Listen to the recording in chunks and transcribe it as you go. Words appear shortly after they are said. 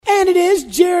is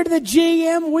Jared the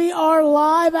GM. We are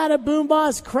live out of Boom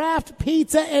Boss Craft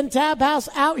Pizza and Tap House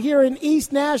out here in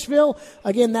East Nashville.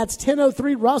 Again, that's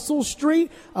 1003 Russell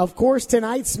Street. Of course,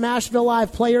 tonight's Smashville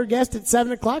Live player guest at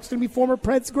 7 o'clock is going to be former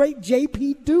Preds great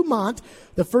J.P. Dumont.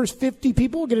 The first 50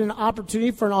 people will get an opportunity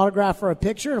for an autograph or a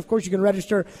picture. And, of course, you can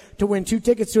register to win 2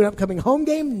 tickets to an upcoming home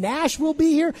game. Nash will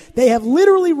be here. They have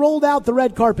literally rolled out the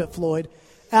red carpet, Floyd,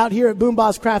 out here at Boom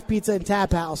Boss Craft Pizza and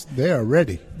Tap House. They are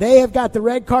ready. They have got the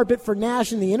red carpet for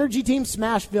Nash and the Energy Team.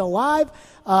 Smashville Live,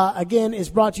 again, is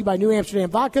brought to you by New Amsterdam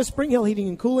Vodka, Spring Hill Heating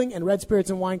and Cooling, and Red Spirits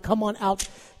and Wine. Come on out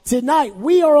tonight.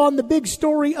 We are on the big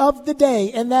story of the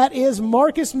day, and that is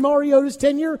Marcus Mariota's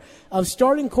tenure of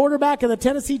starting quarterback of the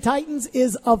Tennessee Titans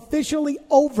is officially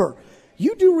over.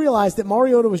 You do realize that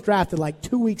Mariota was drafted like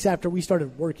 2 weeks after we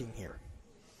started working here.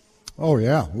 Oh,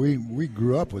 yeah. We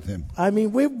grew up with him. I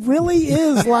mean, it really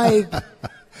is like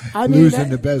losing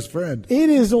the best friend. It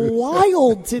is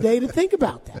wild today to think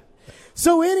about that.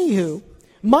 So, anywho,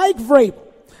 Mike Vrabel.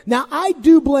 Now, I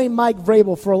do blame Mike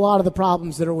Vrabel for a lot of the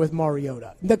problems that are with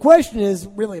Mariota. The question is,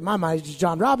 really, in my mind, does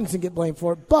John Robinson get blamed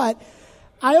for it? But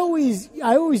I always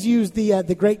use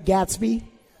the Great Gatsby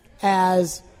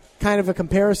as kind of a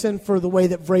comparison for the way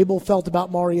that Vrabel felt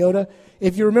about Mariota.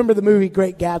 If you remember the movie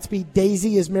Great Gatsby,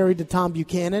 Daisy is married to Tom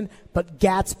Buchanan, but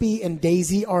Gatsby and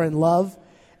Daisy are in love,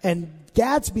 and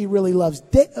Gatsby really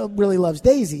loves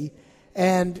Daisy,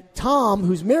 and Tom,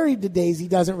 who's married to Daisy,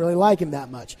 doesn't really like him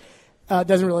that much.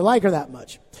 Doesn't really like her that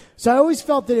much. So I always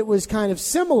felt that it was kind of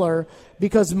similar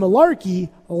because Malarkey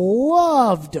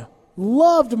loved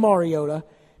Mariota,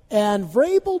 and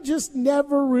Vrabel just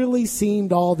never really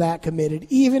seemed all that committed,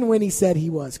 even when he said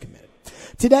he was committed.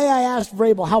 Today I asked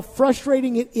Vrabel how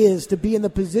frustrating it is to be in the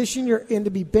position you're in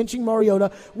to be benching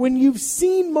Mariota when you've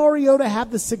seen Mariota have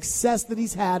the success that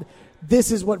he's had. This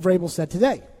is what Vrabel said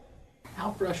today.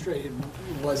 How frustrated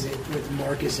was it with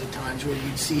Marcus at times where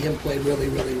you'd see him play really,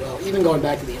 really well, even going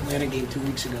back to the Atlanta game 2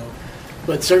 weeks ago,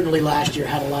 but certainly last year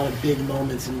had a lot of big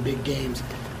moments and big games,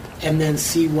 and then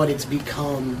see what it's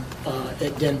become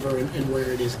at Denver and where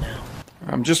it is now?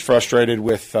 I'm just frustrated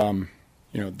with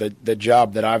the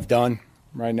job that I've done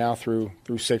right now through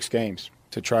 6 games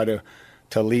to try to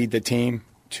lead the team,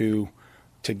 to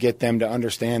get them to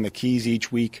understand the keys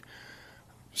each week.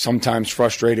 Sometimes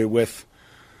frustrated with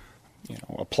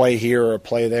a play here or a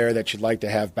play there that you'd like to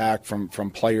have back from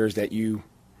players that you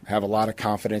have a lot of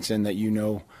confidence in,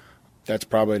 that that's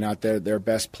probably not their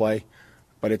best play.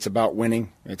 But it's about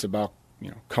winning. It's about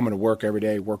coming to work every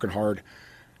day, working hard,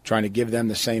 trying to give them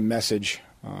the same message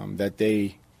that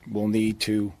they will need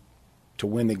to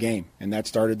win the game. And that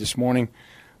started this morning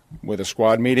with a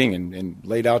squad meeting and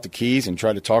laid out the keys and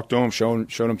tried to talk to them, showed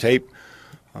them tape.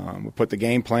 We'll put the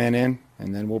game plan in,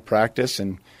 and then we'll practice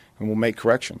and we'll make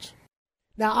corrections.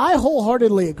 Now, I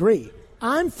wholeheartedly agree.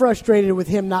 I'm frustrated with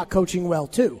him not coaching well,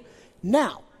 too.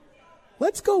 Now,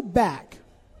 let's go back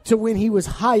to when he was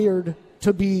hired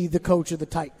to be the coach of the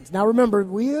Titans. Now, remember,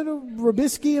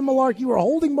 Robisky and Malarkey were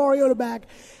holding Mariota back,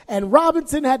 and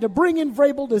Robinson had to bring in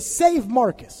Vrabel to save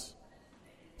Marcus.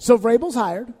 So Vrabel's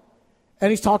hired, and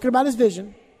he's talking about his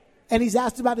vision, and he's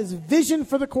asked about his vision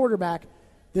for the quarterback.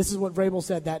 This is what Vrabel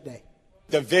said that day.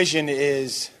 The vision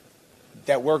is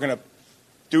that we're going to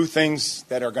do things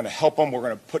that are going to help them. We're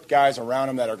going to put guys around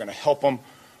them that are going to help them.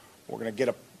 We're going to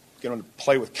get them to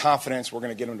play with confidence. We're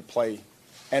going to get them to play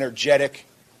energetic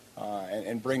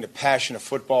and bring the passion of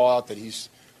football out that he's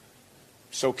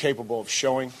so capable of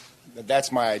showing.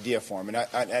 That's my idea for him.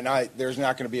 And there's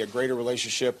not going to be a greater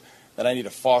relationship that I need to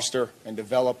foster and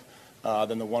develop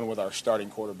than the one with our starting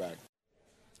quarterback.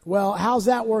 Well, how's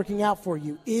that working out for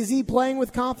you? Is he playing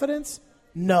with confidence?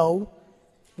 No.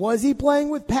 Was he playing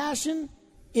with passion?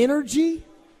 Energy?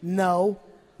 No.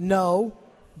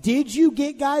 Did you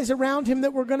get guys around him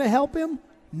that were going to help him?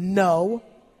 No.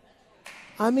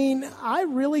 I mean, I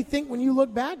really think when you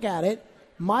look back at it,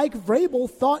 Mike Vrabel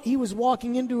thought he was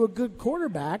walking into a good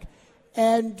quarterback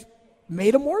and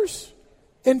made him worse.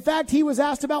 In fact, he was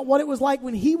asked about what it was like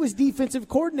when he was defensive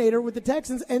coordinator with the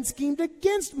Texans and schemed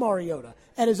against Mariota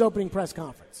at his opening press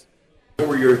conference. What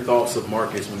were your thoughts of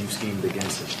Marcus when you schemed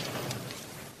against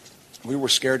him? We were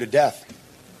scared to death.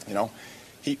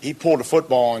 He pulled a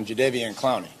football on Jadeveon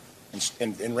Clowney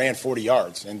and ran 40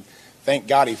 yards. And thank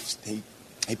God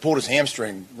he pulled his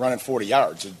hamstring running 40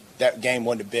 yards. That game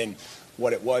wouldn't have been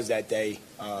what it was that day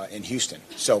in Houston.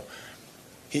 So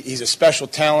he's a special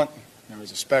talent.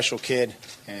 He's a special kid,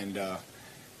 and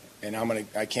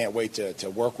I can't wait to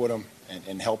work with him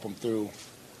and help him through,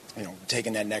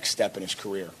 taking that next step in his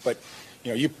career. But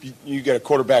you get a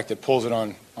quarterback that pulls it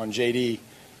on JD,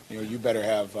 you better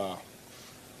have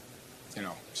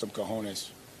some cojones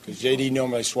because JD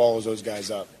normally swallows those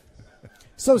guys up.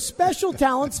 So special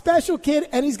talent, special kid,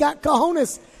 and he's got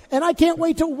cojones, and I can't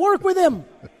wait to work with him.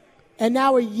 And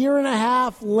now a year and a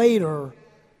half later,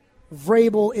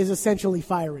 Vrabel is essentially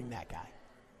firing that guy.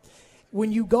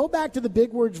 When you go back to the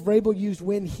big words Vrabel used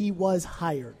when he was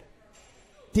hired,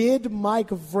 did Mike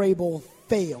Vrabel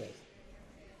fail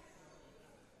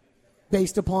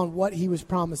based upon what he was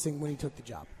promising when he took the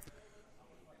job?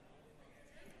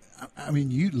 I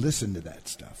mean, you listen to that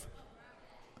stuff.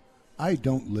 I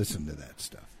don't listen to that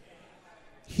stuff.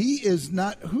 He is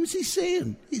not. Who's he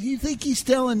saying? Do you think he's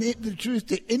telling the truth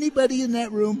to anybody in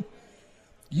that room?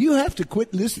 You have to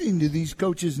quit listening to these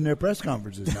coaches in their press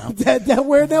conferences now.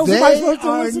 Where the hell am I supposed to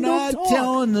are listen not to talk?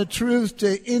 telling the truth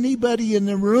to anybody in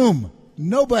the room.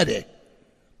 Nobody.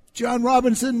 John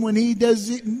Robinson, when he does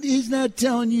it, he's not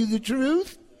telling you the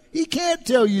truth. He can't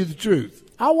tell you the truth.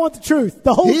 I want the truth,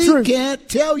 the whole truth. He can't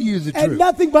tell you the truth. And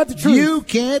nothing but the truth. You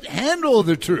can't handle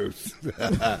the truth.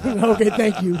 Okay,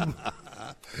 thank you.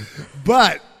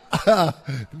 But I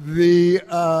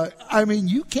mean,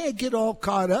 you can't get all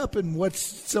caught up in what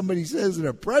somebody says in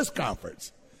a press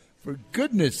conference. For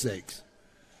goodness sakes.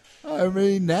 I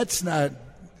mean, that's not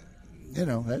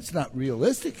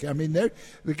realistic. I mean, the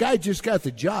guy just got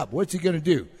the job. What's he going to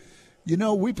do? You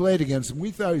know, we played against him. We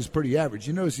thought he was pretty average.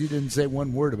 You notice he didn't say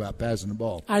one word about passing the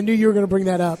ball. I knew you were going to bring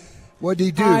that up. What did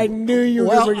he do? I knew you were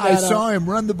going to bring that up. I saw him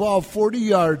run the ball 40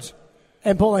 yards.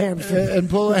 And pull a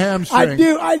hamstring.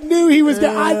 I knew he was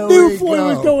going. I knew Floyd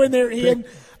was going there, Ian.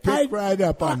 Pick right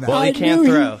up on that. Well, he can't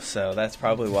throw, so that's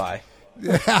probably why.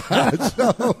 Yeah,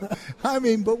 so, I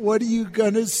mean, but what are you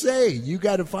going to say? You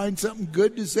got to find something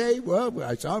good to say? Well,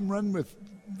 I saw him run with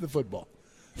the football.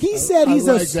 He said he's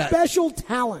like a special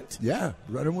talent. Yeah,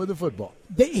 running with the football.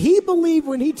 He believed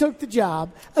when he took the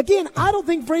job. Again, I don't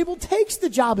think Vrabel takes the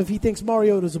job if he thinks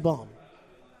Mariota's a bum.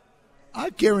 I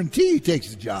guarantee he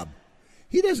takes the job.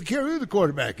 He doesn't care who the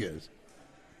quarterback is.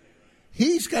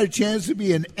 He's got a chance to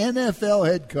be an NFL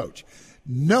head coach.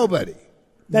 Nobody.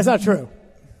 That's not true.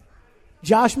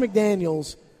 Josh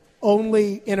McDaniels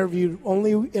only interviewed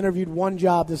one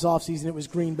job this offseason. It was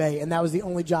Green Bay, and that was the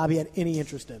only job he had any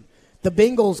interest in. The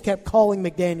Bengals kept calling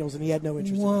McDaniels, and he had no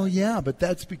interest in it. Well, yeah, but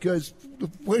that's because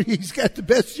he's got the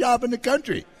best job in the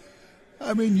country.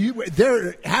 I mean,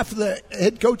 half of the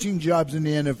head coaching jobs in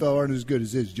the NFL aren't as good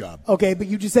as his job. Okay, but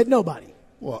you just said nobody.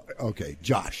 Well, okay,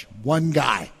 Josh, one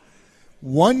guy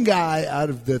out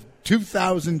of the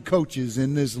 2,000 coaches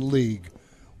in this league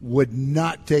would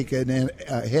not take a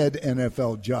head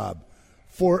NFL job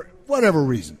for whatever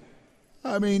reason.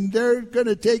 I mean, they're going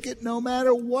to take it no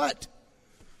matter what.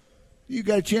 You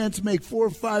got a chance to make $4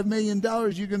 or $5 million.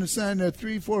 You're going to sign a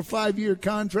 3, 4, 5 year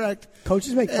contract.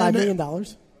 Coaches make $5 million.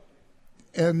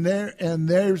 And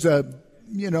there's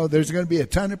going to be a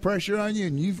ton of pressure on you,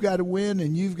 and you've got to win,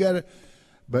 and you've got to.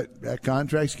 But that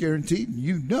contract's guaranteed.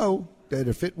 You know that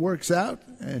if it works out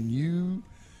and you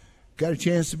got a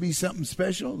chance to be something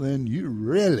special, then you're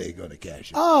really going to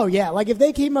cash it. Oh, yeah. Like if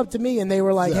they came up to me and they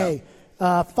were like, hey,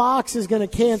 Fox is going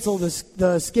to cancel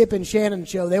the Skip and Shannon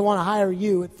show. They want to hire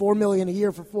you at $4 million a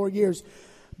year for 4 years.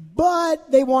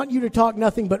 But they want you to talk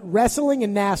nothing but wrestling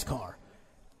and NASCAR.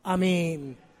 I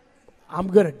mean, I'm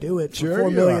going to do it for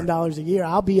 $4 million a year.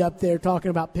 I'll be up there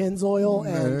talking about Pennzoil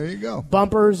and there you go.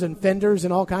 bumpers and fenders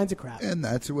and all kinds of crap. And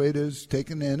that's the way it is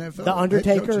taking the NFL. The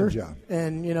Undertaker job.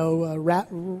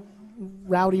 And,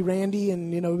 Rowdy Randy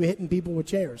and, hitting people with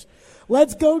chairs.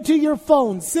 Let's go to your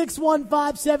phone,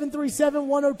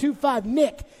 615-737-1025.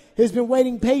 Nick has been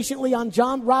waiting patiently on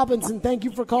John Robinson. Thank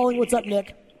you for calling. What's up, Nick?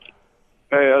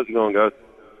 Hey, how's it going, guys?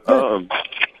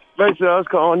 Basically, I was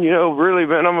calling, really,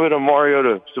 man, I'm been a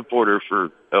Mariota supporter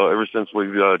for ever since we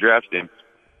drafted him.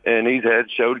 And he's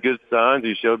showed good signs.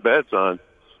 He showed bad signs.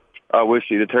 I wish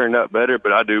he'd have turned out better,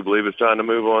 but I do believe it's time to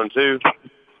move on, too.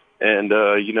 And,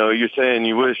 you're saying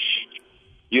you wish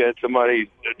you had somebody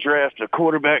to draft a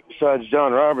quarterback besides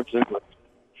John Robertson.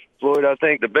 Floyd, I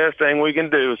think the best thing we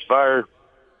can do is fire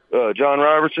John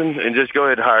Robertson and just go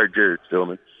ahead and hire Jared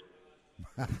Stillman.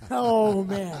 Oh,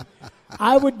 man.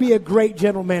 I would be a great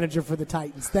general manager for the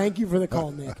Titans. Thank you for the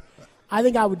call, Nick. I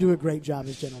think I would do a great job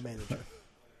as general manager.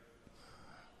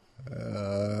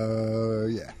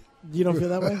 Yeah. You don't feel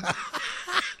that way?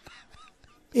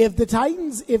 If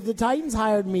the Titans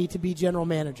hired me to be general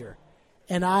manager,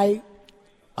 and I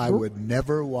would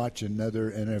never watch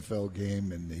another NFL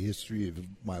game in the history of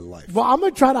my life. Well, I'm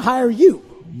going to try to hire you.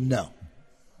 No.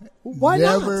 Why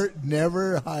not?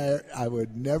 Never hire. I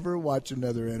would never watch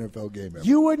another NFL game ever.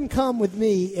 You wouldn't come with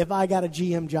me if I got a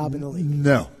GM job in the league.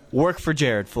 No. Work for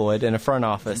Jared, Floyd, in a front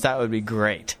office. That would be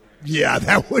great. Yeah,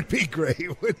 that would be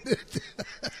great, wouldn't it?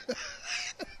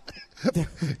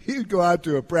 He'd go out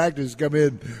to a practice, come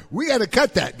in, we got to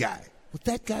cut that guy. But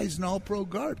that guy's an all-pro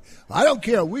guard. I don't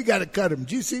care. We got to cut him.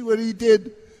 Did you see what he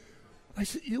did? I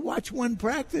said, you watch one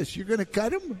practice. You're going to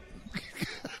cut him?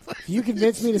 You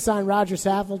convinced me to sign Roger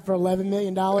Saffold for $11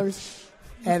 million,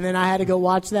 and then I had to go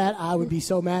watch that. I would be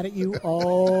so mad at you.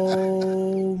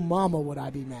 Oh, mama, would I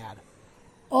be mad.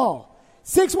 Oh,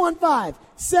 615-737-1025.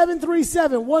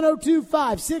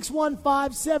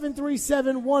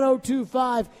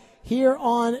 615-737-1025 here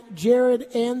on Jared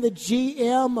and the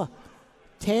GM.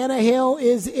 Tannehill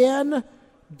is in.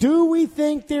 Do we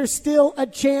think there's still a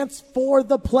chance for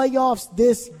the playoffs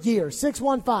this year?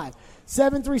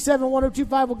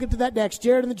 615-737-1025. We'll get to that next.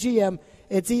 Jared and the GM.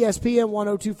 It's ESPN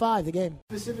 1025, the game.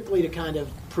 Specifically to kind of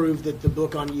prove that the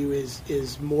book on you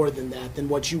is more than that, than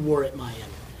what you were at Miami.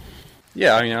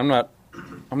 Yeah, I mean, I'm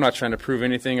not trying to prove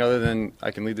anything other than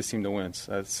I can lead this team to wins.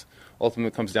 That's ultimately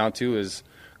what it comes down to is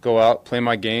go out, play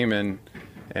my game, and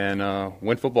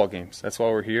win football games. That's why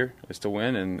we're here, is to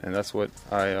win, and that's what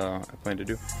I plan to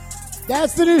do.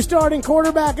 That's the new starting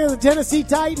quarterback of the Tennessee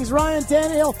Titans, Ryan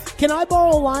Tannehill. Can I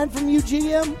borrow a line from you,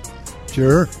 GM?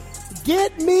 Sure.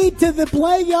 Get me to the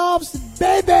playoffs,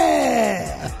 baby!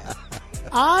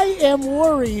 I am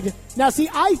worried. Now, see,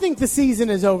 I think the season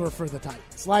is over for the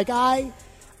Titans. Like, I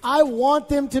want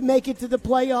them to make it to the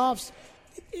playoffs.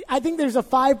 I think there's a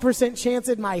 5% chance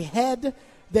in my head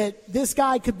that this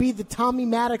guy could be the Tommy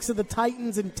Maddox of the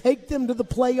Titans and take them to the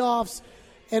playoffs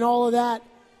and all of that.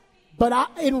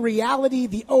 But in reality,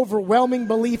 the overwhelming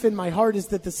belief in my heart is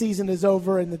that the season is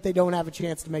over and that they don't have a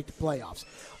chance to make the playoffs.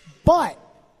 But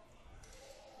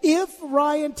if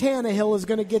Ryan Tannehill is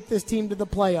going to get this team to the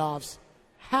playoffs,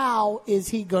 how is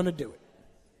he going to do it?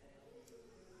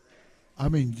 I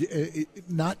mean,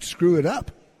 not screw it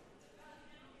up.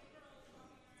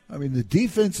 I mean, the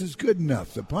defense is good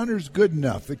enough. The punter's good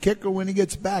enough. The kicker, when he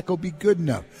gets back, will be good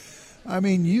enough. I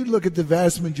mean, you look at the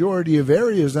vast majority of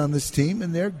areas on this team,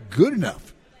 and they're good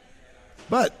enough.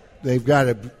 But they've got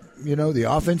to, the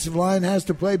offensive line has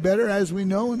to play better, as we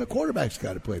know, and the quarterback's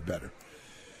got to play better.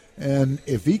 And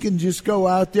if he can just go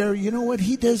out there, you know what?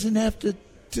 He doesn't have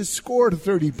to score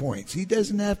 30 points. He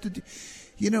doesn't have to,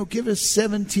 give us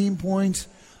 17 points.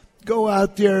 Go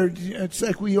out there. It's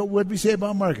like what we say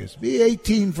about Marcus. Be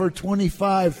 18 for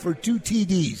 25 for 2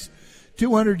 TDs,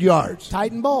 200 yards.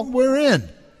 Titan ball. We're in.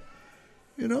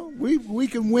 We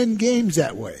can win games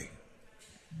that way.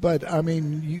 But, I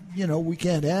mean, we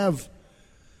can't have,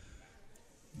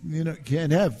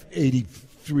 can't have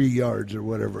 83 yards or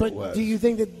whatever it was. But do you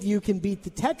think that you can beat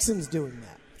the Texans doing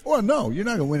that? Well, no, you're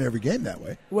not going to win every game that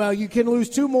way. Well, you can lose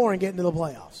 2 more and get into the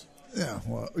playoffs. Yeah,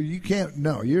 well, you can't.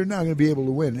 No, you're not going to be able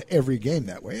to win every game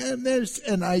that way. And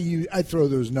I throw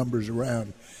those numbers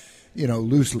around,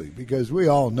 loosely, because we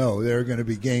all know there are going to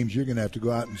be games you're going to have to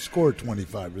go out and score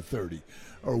 25 or 30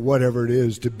 or whatever it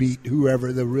is to beat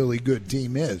whoever the really good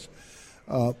team is.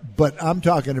 But I'm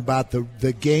talking about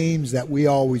the games that we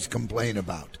always complain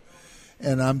about,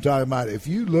 and I'm talking about if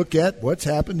you look at what's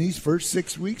happened these first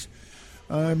 6 weeks.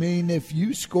 I mean, if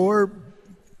you score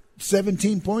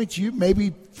 17 points, you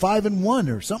maybe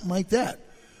 5-1 or something like that.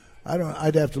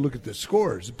 I'd have to look at the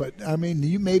scores, but I mean,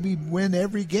 you maybe win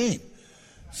every game.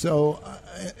 So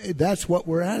that's what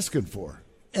we're asking for,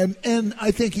 and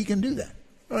I think he can do that.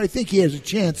 Or I think he has a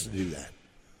chance to do that.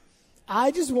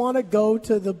 I just want to go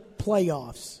to the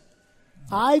playoffs.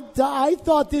 I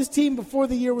thought this team before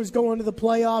the year was going to the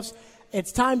playoffs.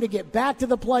 It's time to get back to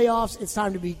the playoffs. It's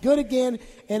time to be good again.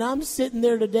 And I'm sitting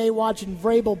there today watching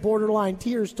Vrabel, borderline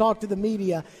tears, talk to the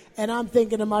media, and I'm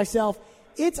thinking to myself,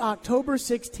 it's October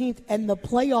 16th, and the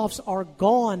playoffs are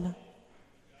gone.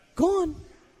 Gone.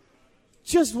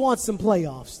 Just want some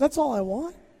playoffs. That's all I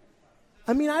want.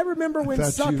 I mean, I remember when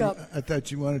I thought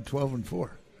you wanted 12-4.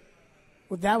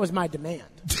 Well, that was my demand.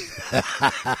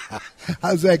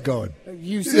 How's that going?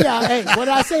 You see, hey, what did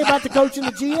I say about the coach and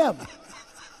the GM?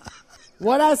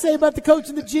 What did I say about the coach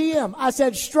and the GM? I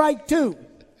said strike 2.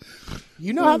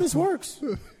 You know how this works.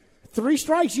 3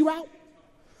 strikes, you out.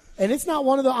 And it's not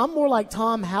one of the. I'm more like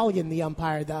Tom Halligan, the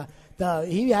umpire.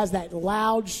 He has that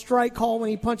loud strike call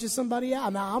when he punches somebody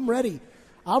out. Now I'm ready.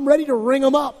 I'm ready to ring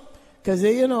them up because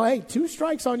hey, 2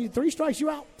 strikes on you, 3 strikes,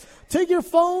 you out. To your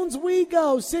phones we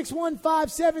go.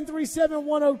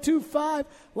 615-737-1025.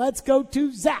 Let's go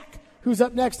to Zach, who's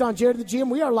up next on Jared the GM.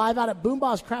 We are live out at Boom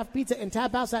Boss Craft Pizza and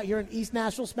Tap House out here in East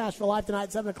Nashville. Smash for Life tonight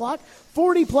at 7 o'clock.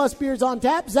 40-plus beers on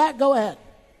tap. Zach, go ahead.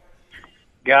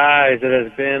 Guys, it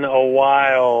has been a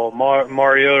while.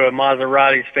 Mariota,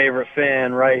 Maserati's favorite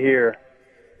fan right here.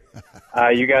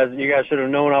 You guys should have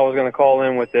known I was going to call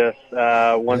in with this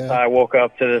once I woke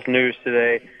up to this news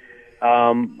today.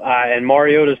 And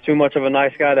Mariota's too much of a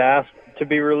nice guy to ask to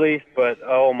be released, but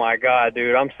oh my God,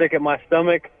 dude, I'm sick at my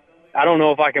stomach. I don't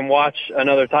know if I can watch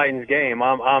another Titans game.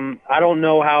 I don't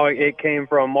know how it came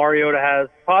from. Mariota has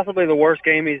possibly the worst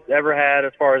game he's ever had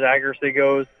as far as accuracy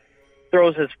goes.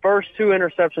 Throws his first 2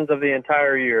 interceptions of the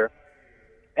entire year.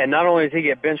 And not only does he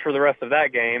get benched for the rest of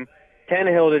that game,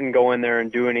 Tannehill didn't go in there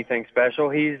and do anything special.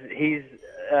 He's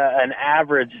an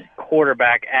average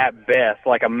quarterback at best,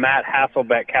 like a Matt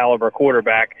Hasselbeck caliber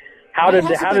quarterback. How did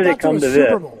it come to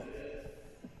this?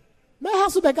 Matt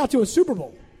Hasselbeck got to a Super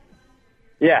Bowl.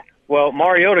 Yeah, well,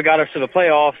 Mariota got us to the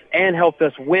playoffs and helped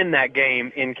us win that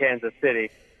game in Kansas City.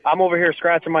 I'm over here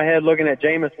scratching my head looking at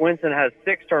Jameis Winston has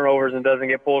 6 turnovers and doesn't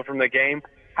get pulled from the game.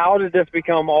 How did this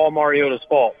become all Mariota's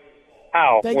fault?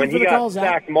 How? When he got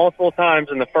sacked multiple times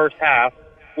in the first half,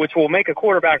 which will make a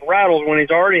quarterback rattled when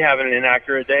he's already having an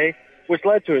inaccurate day, which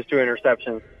led to his 2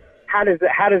 interceptions. How does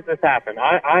this happen?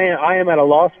 I am at a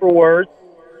loss for words.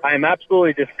 I am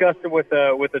absolutely disgusted with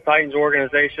the Titans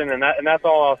organization, and that's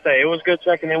all I'll say. It was good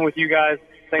checking in with you guys.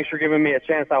 Thanks for giving me a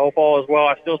chance. I hope all is well.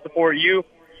 I still support you,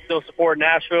 still support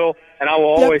Nashville, and I will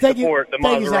always support the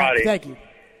Maserati.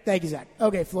 Thank you, Zach.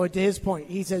 Okay, Floyd, to his point,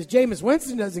 he says Jameis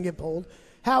Winston doesn't get pulled.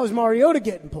 How is Mariota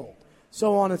getting pulled?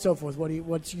 So on and so forth.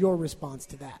 What's your response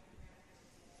to that?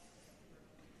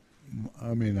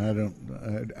 I mean, I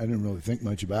didn't really think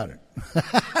much about it.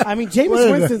 I mean, Jameis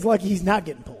Winston's lucky he's not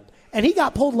getting pulled. And he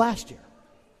got pulled last year.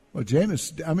 Well,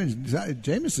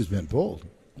 Jameis has been pulled.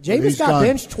 Jameis got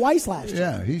benched twice last year.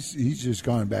 Yeah, he's just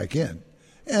gone back in.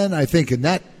 And I think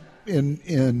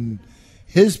in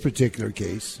his particular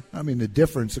case, I mean, the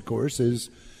difference, of course, is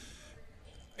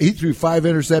he threw 5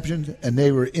 interceptions, and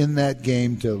they were in that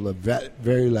game till the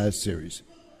very last series.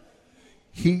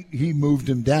 He moved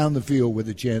him down the field with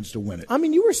a chance to win it. I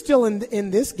mean, you were still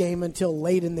in this game until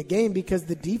late in the game because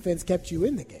the defense kept you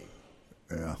in the game.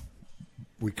 Yeah.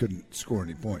 We couldn't score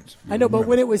any points. I know, but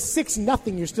when it was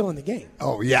 6-0, you're still in the game.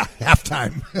 Oh, yeah,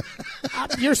 halftime.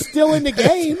 You're still in the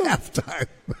game. Halftime.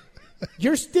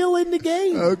 You're still in the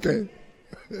game. Okay.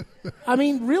 I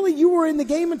mean, really, you were in the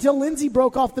game until Lindsey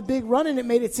broke off the big run and it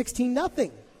made it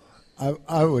 16-0.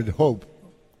 I would hope.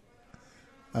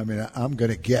 I mean, I'm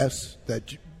going to guess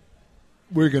that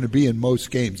we're going to be in most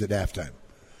games at halftime.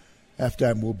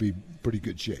 Halftime will be pretty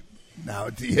good shape. Now,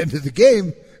 at the end of the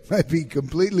game, might be a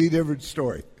completely different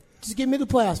story. Just give me the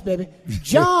playoffs, baby.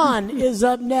 John is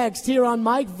up next here on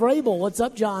Mike Vrabel. What's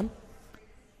up, John?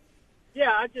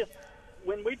 Yeah,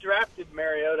 when we drafted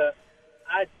Mariota,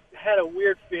 I had a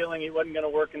weird feeling he wasn't going to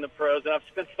work in the pros, and I've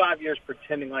spent 5 years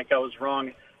pretending like I was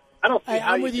wrong. I don't see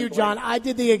how I'm with you, John. I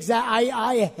did the exact.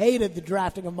 I hated the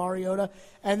drafting of Mariota,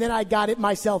 and then I got it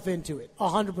myself into it,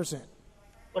 100%.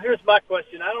 Well, here's my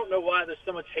question. I don't know why there's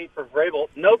so much hate for Vrabel.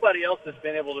 Nobody else has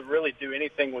been able to really do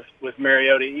anything with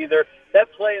Mariota either.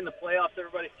 That play in the playoffs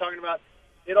everybody's talking about,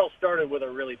 it all started with a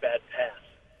really bad pass.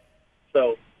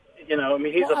 So, I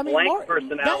mean, he's a blank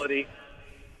personality.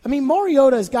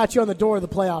 Mariota has got you on the door of the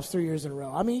playoffs 3 years in a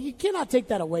row. I mean, you cannot take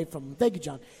that away from him. Thank you,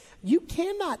 John. You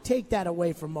cannot take that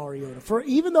away from Mariota.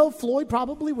 Even though Floyd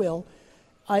probably will,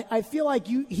 I feel like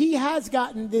he has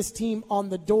gotten this team on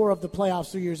the door of the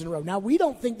playoffs 3 years in a row. Now, we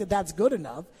don't think that that's good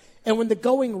enough. And when the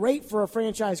going rate for a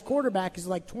franchise quarterback is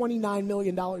like $29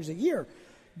 million a year,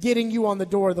 getting you on the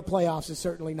door of the playoffs is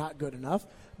certainly not good enough.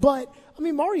 But, I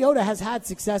mean, Mariota has had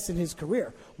success in his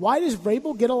career. Why does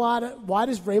Vrabel get a lot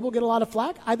of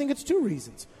flack? I think it's 3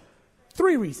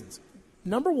 reasons.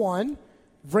 Number one,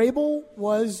 Vrabel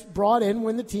was brought in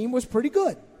when the team was pretty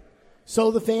good.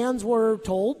 So the fans were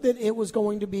told that it was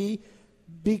going to be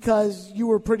because you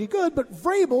were pretty good, but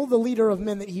Vrabel, the leader of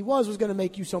men that he was going to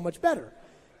make you so much better.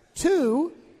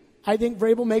 2, I think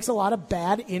Vrabel makes a lot of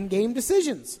bad in-game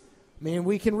decisions. I mean,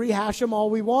 we can rehash them all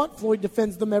we want. Floyd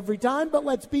defends them every time, but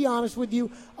let's be honest with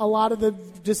you, a lot of the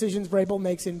decisions Vrabel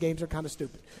makes in games are kind of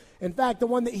stupid. In fact, the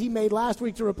one that he made last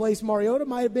week to replace Mariota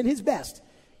might have been his best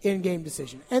in-game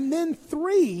decision. And then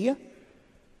 3,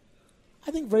 I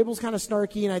think Vrabel's kind of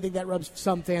snarky, and I think that rubs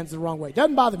some fans the wrong way.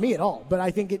 Doesn't bother me at all, but I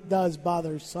think it does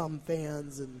bother some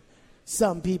fans and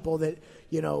some people that,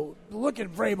 look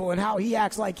at Vrabel and how he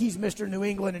acts like he's Mr. New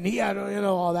England and he had,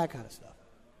 all that kind of stuff.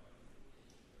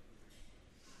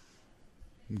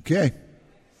 Okay.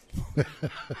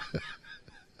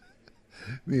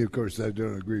 Me, of course, I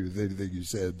don't agree with anything you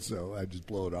said, so I just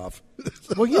blow it off.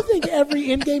 Well, you think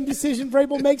every in-game decision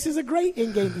Vrabel makes is a great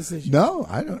in-game decision. No,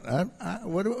 I don't.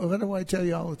 What do I tell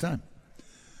you all the time?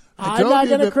 I'm not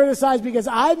going to criticize because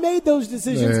I made those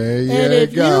decisions. And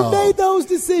if you made those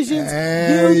decisions,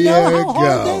 you know how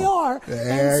hard they are.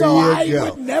 And so I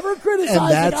would never criticize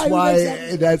the guy who makes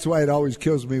that. That's why it always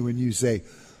kills me when you say,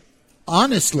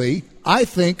 honestly,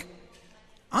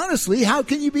 how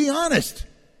can you be honest?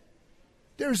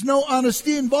 There's no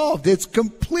honesty involved. It's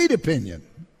complete opinion.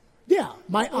 Yeah,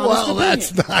 my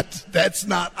honest opinion. That's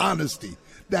not honesty.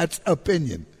 That's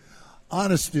opinion.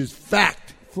 Honest is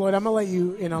fact. Floyd, I'm going to let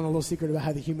you in on a little secret about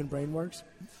how the human brain works.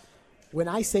 When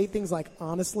I say things like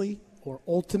honestly or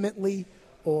ultimately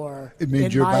or it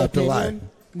means you're about to lie.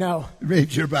 No. It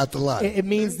means you're about to lie. It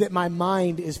means that my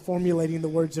mind is formulating the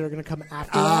words that are going to come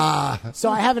after that. So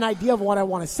I have an idea of what I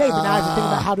want to say, but now I have to think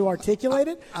about how to articulate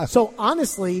it. So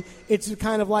honestly, it's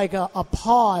kind of like a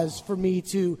pause for me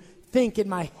to think in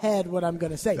my head what I'm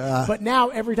going to say. But now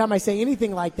every time I say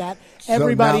anything like that,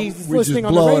 everybody's listening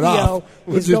on the radio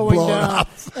is going down.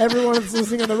 Everyone that's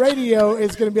listening on the radio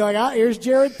is going to be like, here's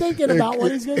Jared thinking about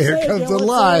what he's going to say. Here comes a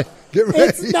lie. Get ready.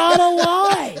 It's not a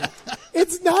lie.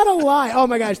 It's not a lie. Oh,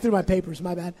 my gosh, threw my papers.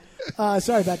 My bad.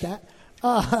 Sorry about that.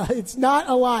 It's not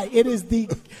a lie. It is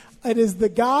the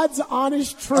God's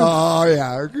honest truth. Oh,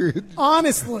 yeah.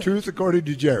 Honestly. Truth according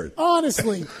to Jared.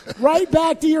 Honestly. Right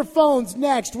back to your phones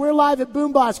next. We're live at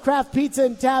Boom Boss Craft Pizza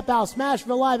and Tap House.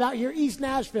 Smashville Live out here, East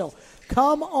Nashville.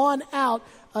 Come on out.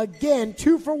 Again,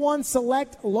 2-for-1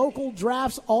 select local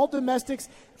drafts, all domestics,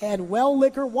 and well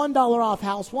liquor, $1 off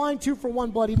house wine,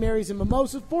 2-for-1 Bloody Marys and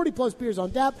mimosas, 40-plus beers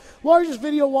on tap, largest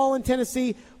video wall in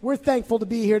Tennessee. We're thankful to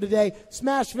be here today.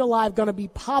 Smashville Live going to be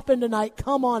popping tonight.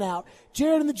 Come on out.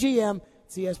 Jared and the GM,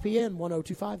 ESPN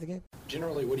 1025 The Game.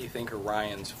 Generally, what do you think are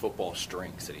Ryan's football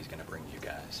strengths that he's going to bring you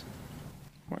guys?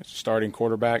 Well, starting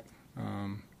quarterback,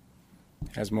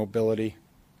 has mobility.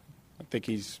 I think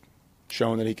he's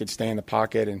shown that he could stay in the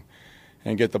pocket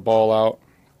and get the ball out.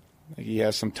 He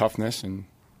has some toughness and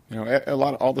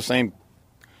all the same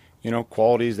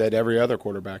qualities that every other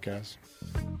quarterback has.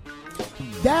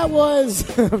 That was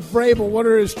Vrabel. What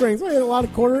are his strengths? Well, he had a lot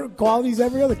of qualities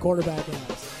every other quarterback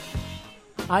has.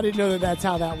 I didn't know that that's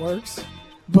how that works,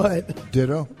 but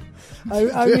ditto.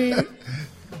 I mean,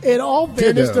 in all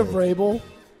fairness to Vrabel,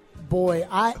 boy,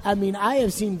 I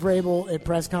have seen Vrabel at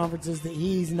press conferences that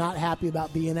he's not happy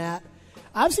about being at.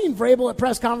 I've seen Vrabel at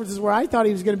press conferences where I thought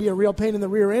he was going to be a real pain in the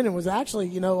rear end and was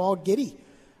actually, all giddy.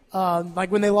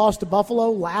 Like when they lost to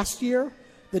Buffalo last year,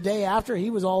 the day after, he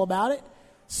was all about it.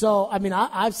 So,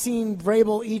 I've seen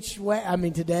Vrabel each way.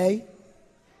 Today,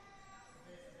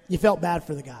 you felt bad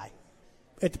for the guy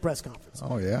at the press conference.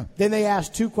 Oh, yeah. Then they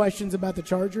asked 2 questions about the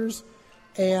Chargers,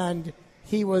 and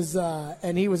he was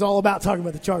all about talking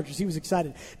about the Chargers. He was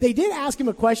excited. They did ask him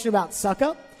a question about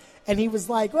suck-up. And he was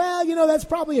like, well, that's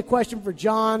probably a question for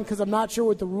John because I'm not sure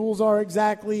what the rules are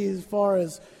exactly as far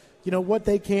as, what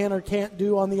they can or can't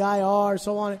do on the IR,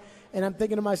 so on. And I'm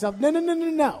thinking to myself,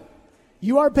 no.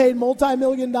 You are paid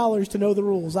multi-million to know the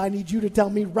rules. I need you to tell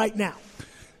me right now.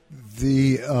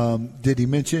 Did he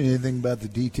mention anything about the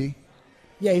DT?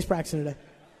 Yeah, he's practicing today.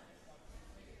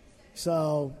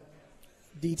 So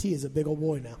DT is a big old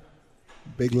boy now.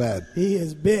 Big lad. He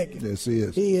is big. Yes, he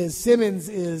is. He is. Simmons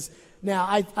is. Now,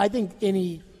 I think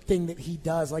anything that he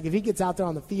does, like if he gets out there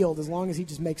on the field, as long as he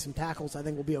just makes some tackles, I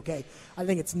think we'll be okay. I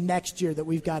think it's next year that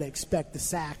we've got to expect the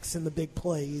sacks and the big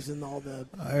plays and all the.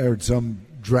 I heard some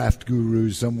draft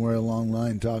guru somewhere along the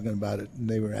line talking about it, and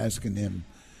they were asking him,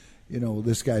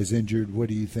 this guy's injured. What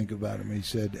do you think about him? He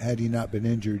said, had he not been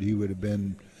injured, he would have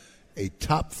been a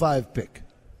top 5 pick.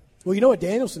 Well, you know what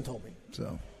Danielson told me?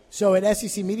 So at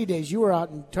SEC Media Days, you were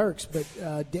out in Turks, but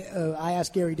I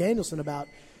asked Gary Danielson about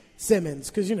Simmons,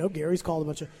 because, Gary's called a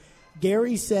bunch of.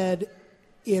 Gary said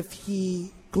if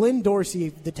Glenn Dorsey,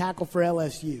 the tackle for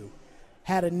LSU,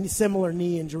 had a similar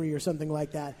knee injury or something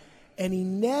like that, and he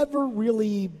never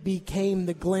really became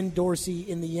the Glenn Dorsey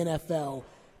in the NFL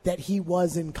that he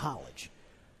was in college.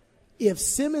 If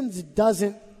Simmons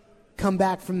doesn't come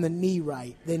back from the knee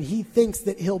right, then he thinks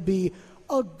that he'll be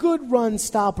a good run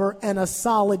stopper and a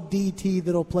solid DT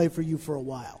that'll play for you for a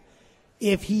while.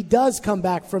 If he does come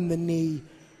back from the knee,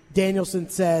 Danielson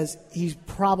says he's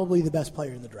probably the best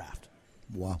player in the draft.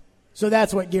 Wow. So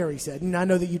that's what Gary said. And I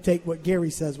know that you take what Gary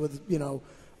says with,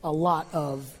 a lot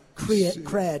of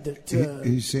cred.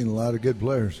 He's seen a lot of good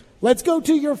players. Let's go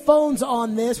to your phones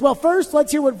on this. Well, first,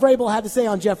 let's hear what Vrabel had to say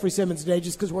on Jeffrey Simmons today,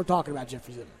 just because we're talking about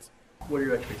Jeffrey Simmons. What are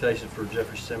your expectations for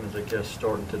Jeffrey Simmons, I guess,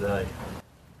 starting today?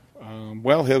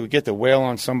 Well, he'll get to wail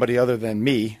on somebody other than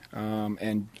me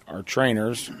and our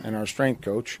trainers and our strength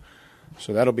coach.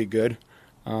 So that'll be good.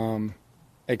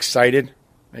 Excited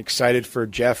for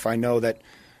Jeff. I know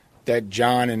that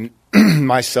John and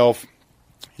myself,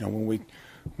 when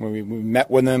we met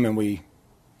with him and we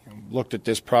looked at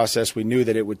this process, we knew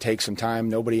that it would take some time.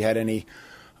 Nobody had any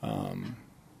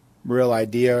real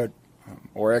idea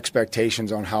or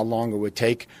expectations on how long it would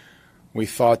take. we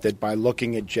thought that by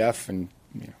looking at Jeff and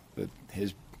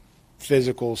his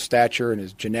physical stature and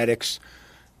his genetics,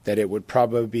 that it would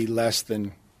probably be less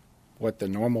than what the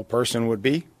normal person would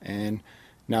be. And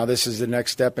now this is the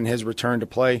next step in his return to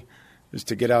play, is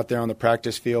to get out there on the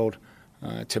practice field,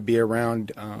 to be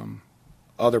around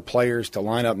other players, to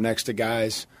line up next to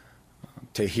guys,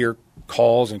 to hear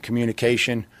calls and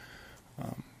communication.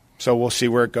 So we'll see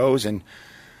where it goes and,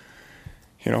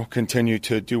 continue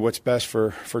to do what's best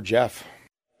for Jeff.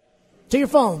 To your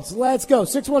phones. Let's go.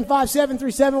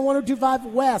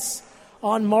 615-737-1025. Wes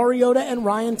on Mariota and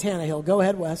Ryan Tannehill. Go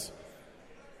ahead, Wes.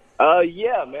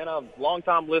 Yeah, man, I'm a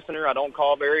long-time listener. I don't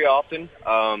call very often.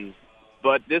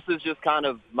 But this is just kind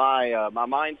of my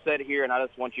mindset here, and I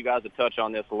just want you guys to touch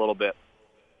on this a little bit.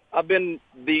 I've been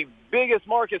the biggest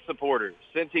Marcus supporter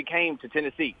since he came to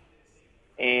Tennessee.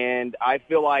 And I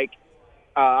feel like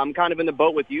I'm kind of in the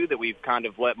boat with you that we've kind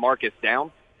of let Marcus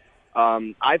down.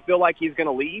 I feel like he's going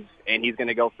to leave, and he's going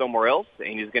to go somewhere else,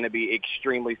 and he's going to be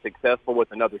extremely successful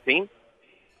with another team.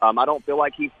 I don't feel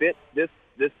like he fits this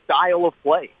style of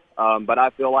play. But I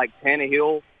feel like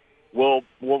Tannehill will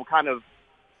kind of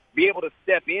be able to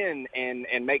step in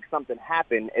and make something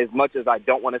happen. As much as I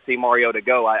don't want to see Mariota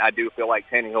go, I do feel like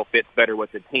Tannehill fits better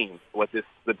with the team, with this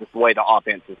way the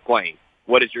offense is playing.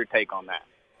 What is your take on that?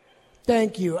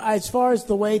 Thank you. As far as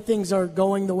the way things are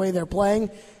going, the way they're playing,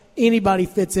 anybody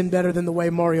fits in better than the way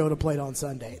Mariota played on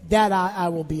Sunday. That I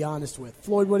will be honest with.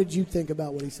 Floyd, what did you think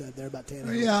about what he said there about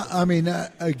Tannehill? Yeah, I mean,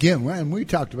 again, and we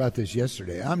talked about this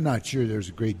yesterday. I'm not sure there's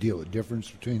a great deal of difference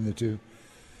between the two.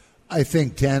 I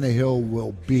think Tannehill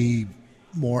will be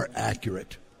more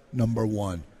accurate, number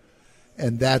one.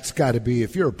 And that's got to be,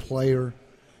 if you're a player,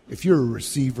 if you're a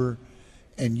receiver,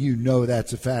 and you know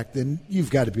that's a fact, then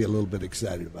you've got to be a little bit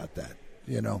excited about that,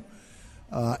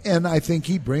 And I think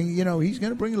he's going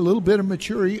to bring a little bit of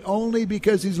maturity only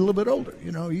because he's a little bit older.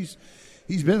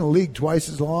 He's been in the league twice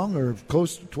as long or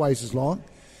close to twice as long.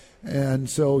 And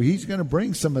so he's going to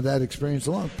bring some of that experience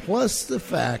along. Plus the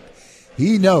fact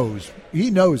he knows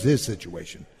his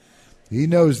situation. He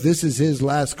knows this is his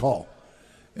last call.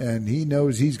 And he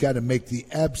knows he's got to make the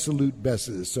absolute best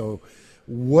of this. So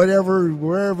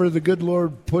wherever the good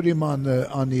Lord put him on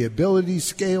the ability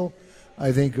scale,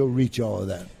 I think he'll reach all of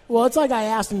that. Well, it's like I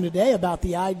asked him today about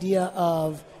the idea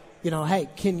of, hey,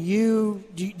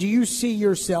 do you see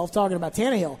yourself, talking about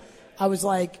Tannehill, I was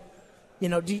like,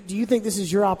 do you think this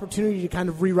is your opportunity to kind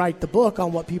of rewrite the book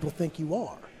on what people think you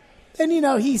are? And,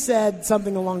 he said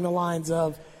something along the lines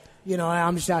of,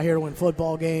 I'm just out here to win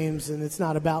football games and it's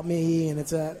not about me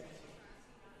and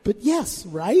but yes,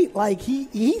 right? Like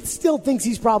he still thinks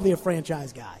he's probably a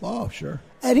franchise guy. Oh, sure.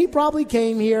 And he probably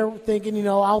came here thinking,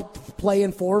 I'll play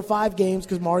in 4 or 5 games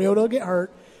because Mariota will get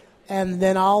hurt, and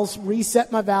then I'll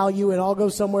reset my value and I'll go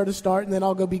somewhere to start, and then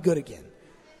I'll go be good again.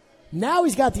 Now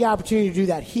he's got the opportunity to do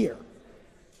that here.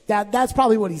 That's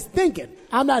probably what he's thinking.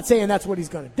 I'm not saying that's what he's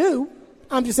going to do.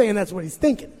 I'm just saying that's what he's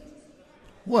thinking.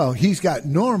 Well, he's got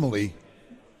normally,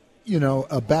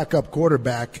 a backup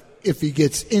quarterback. If he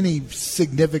gets any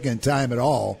significant time at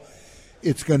all,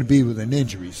 it's going to be with an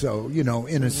injury. So,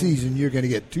 in a season, you're going to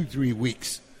get 2-3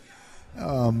 weeks.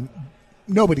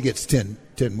 Nobody gets 10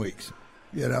 weeks.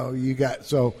 You got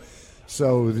so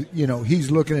he's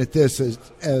looking at this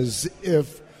as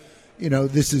if,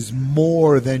 this is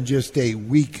more than just a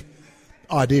week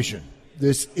audition.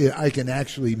 I can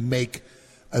actually make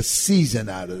a season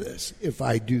out of this if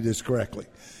I do this correctly.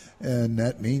 And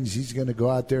that means he's going to go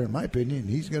out there, in my opinion,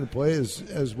 he's going to play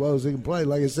as well as he can play.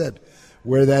 Like I said,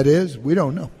 where that is, we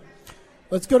don't know.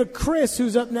 Let's go to Chris,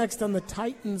 who's up next on the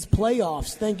Titans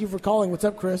playoffs. Thank you for calling. What's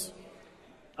up, Chris?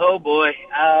 Oh, boy.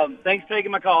 Thanks for taking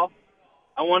my call.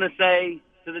 I want to say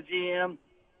to the GM,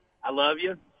 I love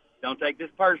you. Don't take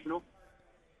this personal.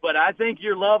 But I think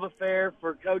your love affair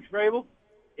for Coach Vrabel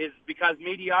is because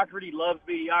mediocrity loves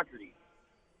mediocrity.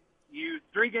 You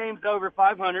 3 games over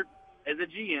 500 as a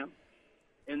GM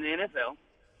in the NFL.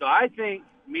 So I think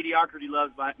mediocrity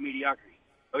loves mediocrity.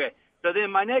 Okay, so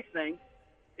then my next thing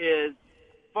is,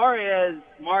 as far as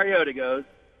Mariota goes,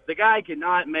 the guy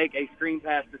cannot make a screen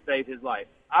pass to save his life.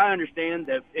 I understand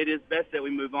that it is best that we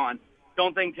move on.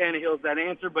 Don't think Tannehill's that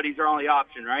answer, but he's our only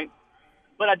option, right?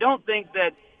 But I don't think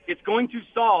that it's going to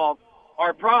solve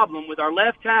our problem with our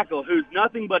left tackle, who's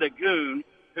nothing but a goon,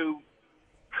 who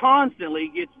constantly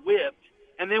gets whipped.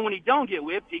 And then when he don't get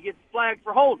whipped, he gets flagged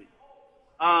for holding.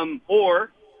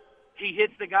 Or he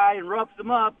hits the guy and roughs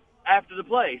him up after the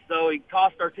play, so he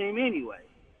cost our team anyway.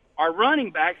 Our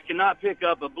running backs cannot pick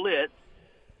up a blitz.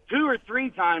 2 or 3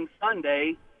 times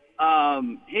Sunday,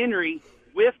 Henry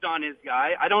whiffed on his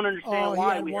guy. I don't understand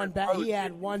why. He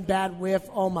had one bad whiff.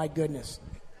 Oh, my goodness.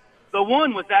 The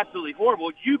one was absolutely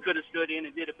horrible. You could have stood in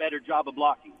and did a better job of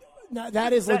blocking. No,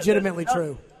 that is legitimately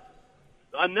true.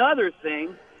 Another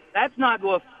thing, that's not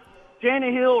going to –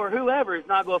 Tannehill or whoever is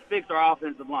not going to fix our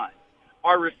offensive line.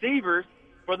 Our receivers,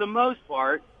 for the most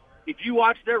part, if you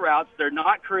watch their routes, they're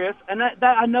not crisp. And that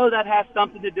I know that has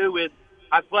something to do with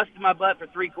I've busted my butt for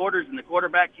 3 quarters and the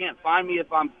quarterback can't find me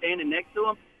if I'm standing next to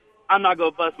him. I'm not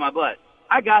going to bust my butt.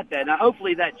 I got that. Now,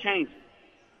 hopefully that changes.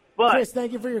 But Chris,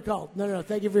 thank you for your call. No,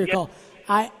 thank you for your call.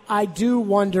 I do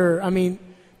wonder, I mean,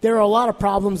 there are a lot of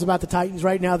problems about the Titans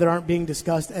right now that aren't being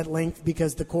discussed at length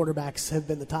because the quarterbacks have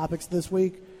been the topics this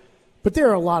week. But there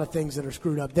are a lot of things that are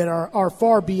screwed up that are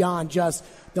far beyond just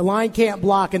the line can't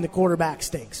block and the quarterback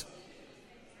stinks.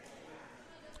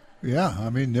 Yeah,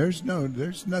 I mean, there's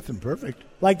nothing perfect.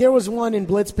 Like there was one in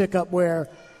blitz pickup where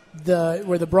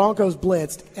the Broncos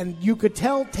blitzed, and you could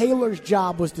tell Taylor's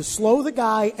job was to slow the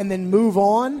guy and then move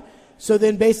on, so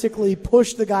then basically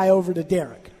push the guy over to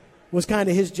Derek was kind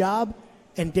of his job,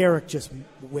 and Derek just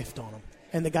whiffed on him,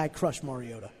 and the guy crushed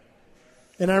Mariota.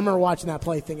 And I remember watching that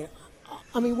play thinking,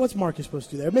 I mean, what's Marcus supposed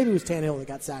to do there? Maybe it was Tannehill that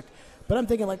got sacked, but I'm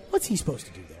thinking, like, what's he supposed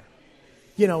to do there?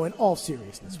 You know, in all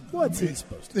seriousness, what's he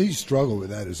supposed to do? He's struggled with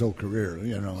that his whole career,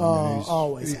 you know.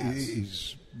 Always has.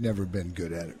 He's never been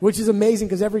good at it. Which is amazing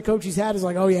because every coach he's had is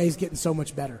like, oh, yeah, he's getting so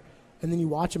much better. And then you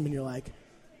watch him and you're like,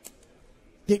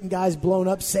 getting guys blown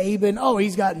up. Saban, oh,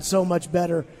 he's gotten so much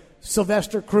better.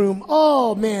 Sylvester Croom,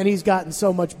 oh, man, he's gotten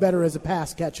so much better as a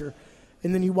pass catcher.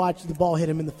 And then you watch the ball hit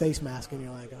him in the face mask and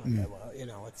you're like, okay, well, you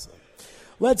know, it's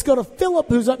let's go to Philip,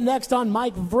 who's up next on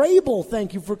Mike Vrabel.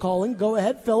 Thank you for calling. Go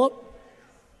ahead, Philip.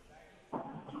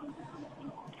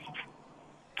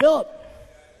 Philip.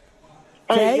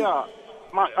 Hey, Jay? yeah.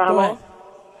 Go hello? ahead.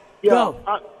 Yeah,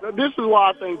 Go. this is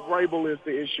why I think Vrabel is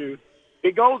the issue.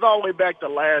 It goes all the way back to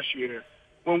last year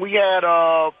when we had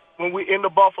in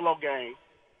the Buffalo game.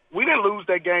 We didn't lose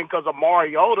that game because of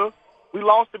Mariota. We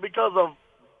lost it because of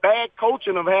bad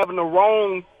coaching of having the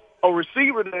wrong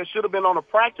receiver that should have been on a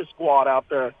practice squad out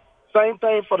there. Same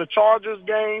thing for the Chargers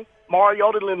game.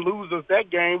 Mariota didn't lose us that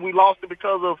game. We lost it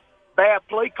because of bad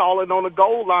play calling on the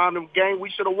goal line. The game we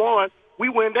should have won. We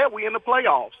win that. We in the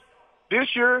playoffs. This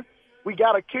year, we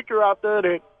got a kicker out there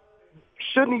that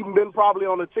shouldn't even been probably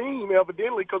on the team,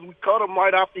 evidently, because we cut him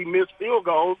right after he missed field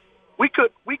goals. We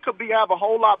could have a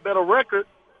whole lot better record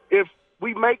if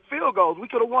we make field goals. We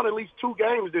could have won at least 2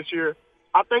 games this year.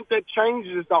 I think that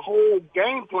changes the whole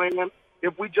game plan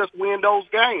if we just win those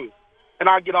games. And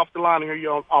I'll get off the line and hear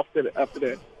you after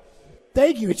that.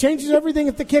 Thank you. It changes everything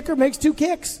if the kicker makes 2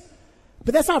 kicks.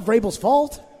 But that's not Vrabel's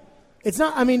fault. It's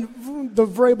not, I mean, the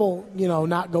Vrabel,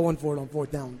 not going for it on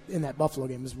 4th down in that Buffalo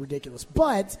game is ridiculous.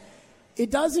 But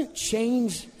it doesn't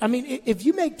change. I mean, if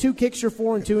you make 2 kicks, you're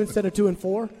 4-2 instead of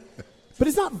 2-4. But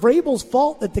it's not Vrabel's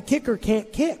fault that the kicker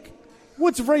can't kick.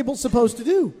 What's Vrabel supposed to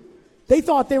do? They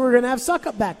thought they were going to have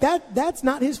Suckup back. That's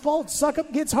not his fault.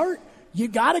 Suckup gets hurt. You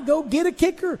got to go get a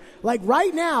kicker. Like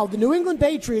right now, the New England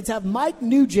Patriots have Mike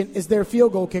Nugent as their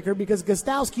field goal kicker because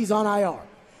Gostowski's on IR.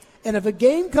 And if a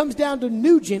game comes down to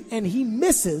Nugent and he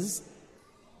misses,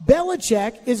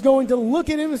 Belichick is going to look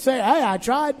at him and say, hey, I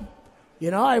tried.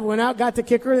 I went out, got the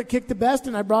kicker that kicked the best,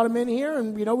 and I brought him in here,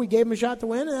 and, we gave him a shot to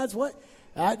win, and that's what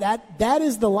that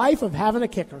is the life of having a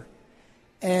kicker.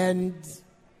 And,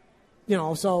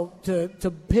 so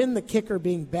to pin the kicker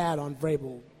being bad on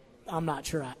Vrabel, I'm not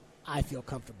sure I feel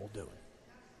comfortable doing.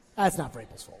 That's not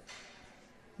Vrabel's fault.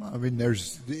 I mean,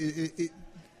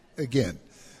 again,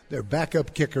 they're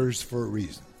backup kickers for a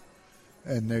reason,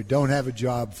 and they don't have a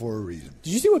job for a reason.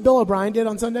 Did you see what Bill O'Brien did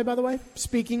on Sunday, by the way?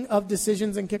 Speaking of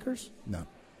decisions and kickers? No.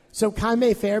 So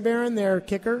Jaime Fairbairn, their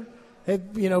kicker,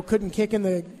 couldn't kick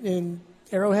in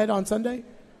Arrowhead on Sunday.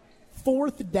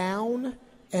 4th down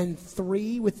and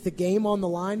 3 with the game on the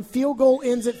line. Field goal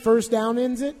ends it, 1st down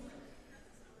ends it.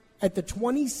 At the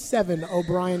 27,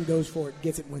 O'Brien goes for it,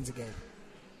 gets it, wins the game.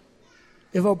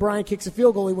 If O'Brien kicks a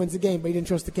field goal, he wins the game, but he didn't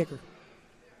trust the kicker.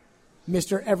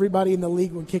 Mr. Everybody in the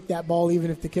league would kick that ball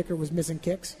even if the kicker was missing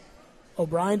kicks.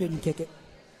 O'Brien didn't kick it.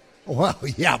 Well,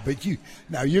 yeah, but you're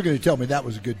going to tell me that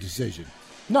was a good decision.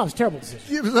 No, it was a terrible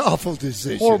decision. It was an awful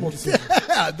decision. Horrible decision.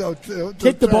 don't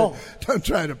kick the ball. Don't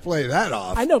try to play that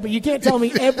off. I know, but you can't tell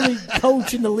me every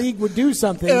coach in the league would do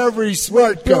something. Every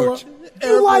smart coach.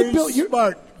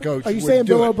 Smart coach. Are you saying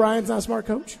Bill O'Brien's not a smart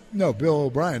coach? No, Bill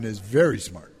O'Brien is very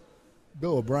smart.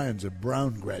 Bill O'Brien's a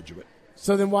Brown graduate.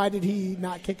 So then why did he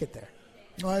not kick it there?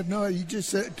 I have no idea. He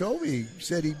just told me. He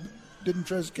said he didn't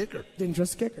trust the kicker. Didn't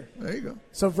trust the kicker. There you go.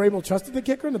 So Vrabel trusted the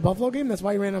kicker in the Buffalo game? That's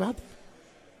why he ran him out there?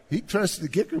 He trusted the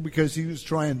kicker because he was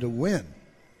trying to win.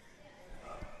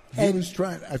 And was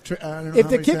trying. I don't know if how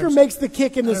the many kicker times- makes the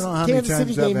kick in I this don't know how many Kansas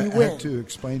City times game, I've you had win. to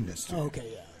explain this to you.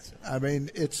 Okay, yeah. I mean,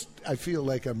 I feel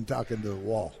like I'm talking to the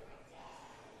wall.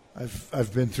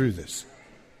 I've been through this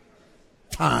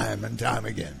time and time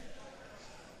again.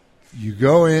 You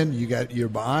go in, you're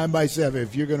behind by 7.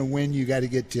 If you're going to win, you got to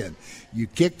get 10. You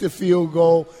kick the field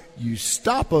goal, you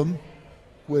stop them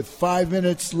with 5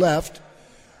 minutes left,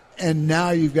 and now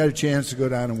you've got a chance to go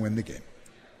down and win the game.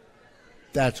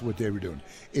 That's what they were doing.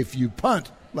 If you punt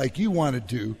like you wanted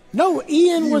to, no,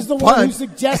 Ian was the one who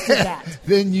suggested that.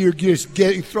 Then you're just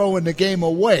throwing the game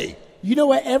away. You know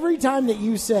what? Every time that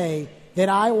you say that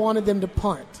I wanted them to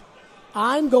punt,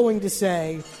 I'm going to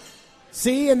say,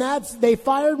 see, and they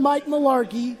fired Mike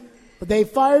Mularkey, but they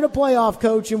fired a playoff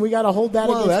coach, and we got to hold that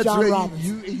against John Robbins.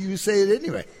 You say it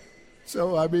anyway.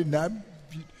 So, I mean,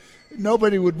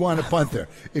 nobody would want to punt there.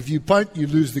 If you punt, you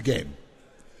lose the game.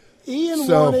 Ian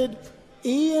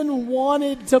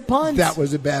wanted to punt. That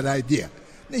was a bad idea.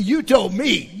 Now, you told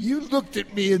me. You looked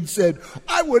at me and said,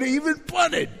 I would have even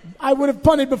punted. I would have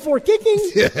punted before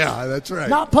kicking. Yeah, that's right.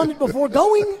 Not punted before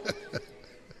going.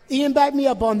 Ian backed me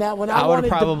up on that one. I would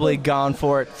have probably gone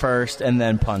for it first and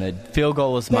then punted. Field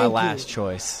goal was my last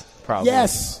choice, probably.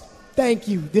 Yes. Thank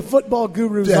you. The football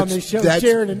gurus on this show,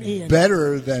 Jared and Ian.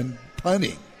 Better than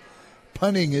punting.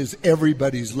 Punting is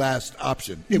everybody's last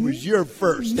option. It was your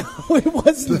first. No, it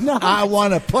was not. I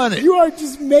want to punt it. You are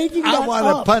just making that up. I want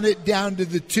to punt it down to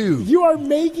the 2. You are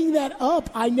making that up.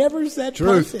 I never said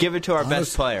Truth. punt it. Give it to our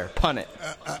best player. Punt it.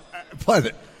 Punt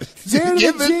it. Jared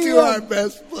Give it GM. to our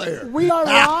best player. We are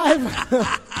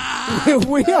live.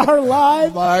 We are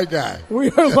live. My guy.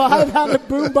 We are live out at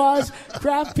Boom Bars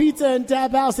Craft Pizza and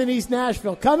Tap House in East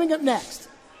Nashville. Coming up next,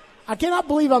 I cannot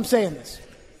believe I'm saying this.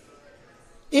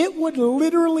 It would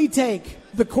literally take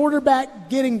the quarterback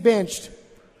getting benched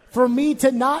for me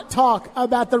to not talk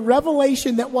about the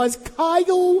revelation that was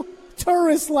Kyle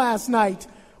Turris last night.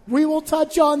 We will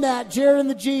touch on that. Jared and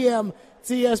the GM,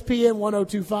 it's ESPN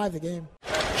 102.5 The Game.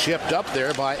 Shipped up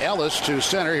there by Ellis to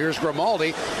center. Here's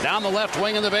Grimaldi down the left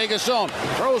wing in the Vegas zone.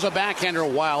 Throws a backhander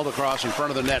wild across in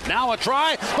front of the net. Now a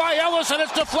try by Ellis, and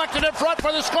it's deflected in front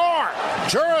for the score.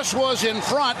 Turris was in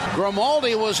front.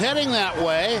 Grimaldi was heading that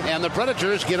way, and the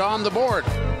Predators get on the board.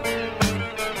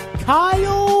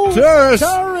 Kyle Turris,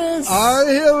 our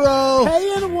hero,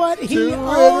 paying what he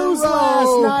owes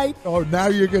last night. Oh, now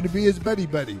you're going to be his buddy.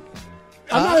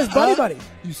 I'm not his buddy.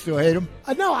 You still hate him?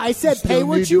 No, I said pay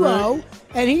what you owe,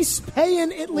 and he's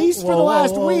paying, at least for the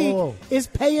last week, is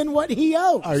paying what he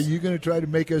owes. Are you going to try to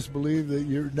make us believe that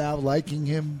you're now liking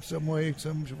him some way,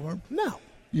 some form? No.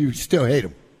 You still hate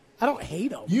him? I don't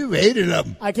hate him. You hated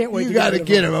him. I can't wait You to got to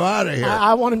get him out of here.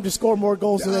 I want him to score more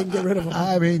goals so they can get rid of him.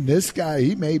 I mean, this guy,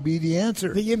 he may be the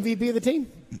answer. The MVP of the team.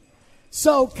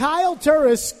 So Kyle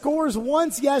Turris scores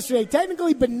once yesterday.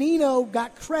 Technically, Bonino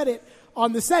got credit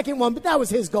on the second one, but that was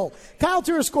his goal. Kyle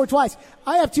Turris scored twice.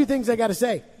 I have two things I got to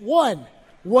say. One,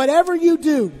 whatever you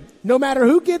do, no matter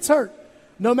who gets hurt,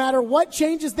 no matter what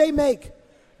changes they make,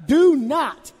 do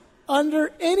not, under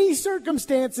any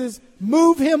circumstances,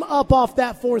 move him up off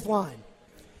that fourth line.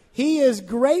 He is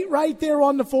great right there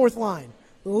on the fourth line.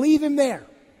 Leave him there.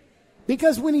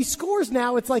 Because when he scores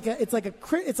now, it's like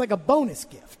a bonus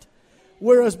gift.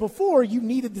 Whereas before, you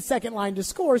needed the second line to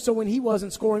score, so when he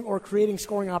wasn't scoring or creating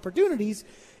scoring opportunities,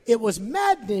 it was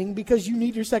maddening because you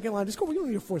need your second line to score. You don't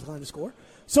need your fourth line to score.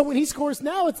 So when he scores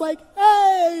now, it's like,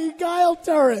 hey, Kyle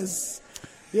Turris.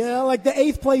 You know, like the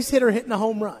eighth place hitter hitting a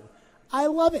home run. I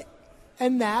love it.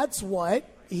 And that's what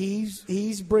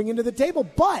he's bringing to the table.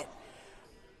 But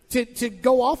to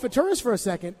go off of Turris for a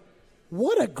second,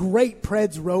 what a great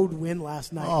Preds road win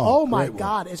last night. Oh my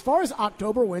God. As far as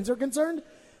October wins are concerned,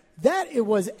 it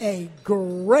was a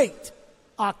great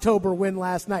October win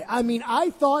last night. I mean, I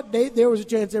thought there was a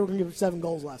chance they were going to give up 7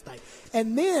 goals last night.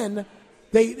 And then,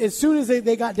 as soon as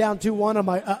they got down 2-1, I'm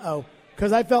like, uh-oh.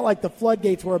 Because I felt like the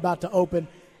floodgates were about to open.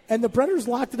 And the Predators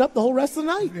locked it up the whole rest of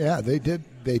the night. Yeah, they did.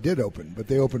 They did open, but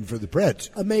they opened for the Preds.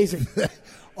 Amazing.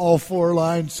 All 4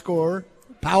 lines score.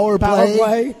 Power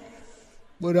play.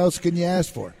 What else can you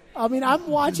ask for? I mean, I'm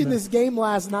watching this game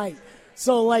last night.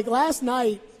 So, like, last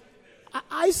night,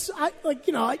 I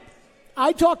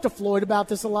talked to Floyd about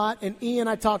this a lot, and Ian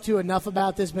I talked to enough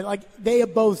about this, but like they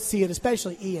both see it,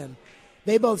 especially Ian.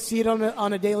 They both see it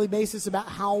on a daily basis about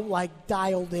how like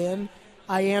dialed in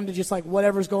I am to just like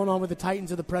whatever's going on with the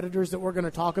Titans or the Predators that we're going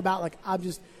to talk about. Like I'm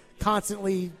just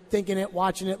constantly thinking it,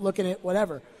 watching it, looking at it,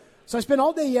 whatever. So I spent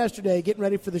all day yesterday getting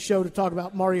ready for the show to talk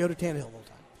about Mariota Tannehill the whole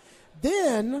time.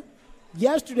 Then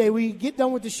yesterday we get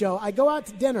done with the show. I go out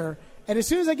to dinner. And as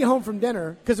soon as I get home from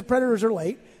dinner, because the Predators are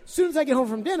late, as soon as I get home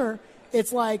from dinner,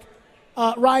 it's like,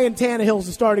 Ryan Tannehill's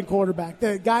the starting quarterback.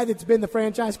 The guy that's been the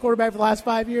franchise quarterback for the last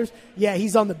 5 years, yeah,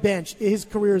 he's on the bench. His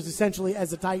career is essentially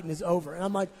as a Titan is over. And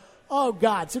I'm like, oh,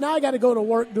 God. So now I got to go to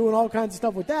work doing all kinds of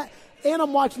stuff with that. And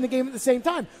I'm watching the game at the same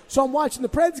time. So I'm watching the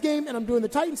Preds game, and I'm doing the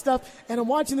Titan stuff, and I'm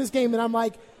watching this game, and I'm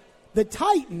like, the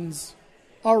Titans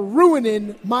are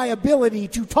ruining my ability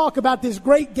to talk about this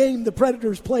great game the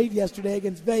Predators played yesterday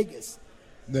against Vegas.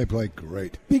 They played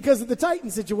great. Because of the Titan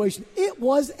situation. It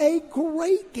was a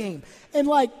great game. And,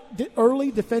 like,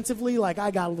 early defensively, like,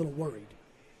 I got a little worried.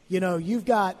 You know, you've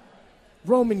got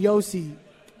Roman Josi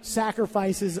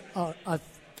sacrifices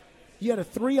you had a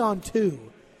 3-on-2,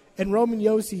 and Roman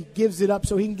Josi gives it up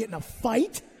so he can get in a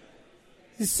fight.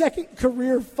 His second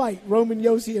career fight, Roman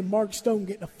Josi and Mark Stone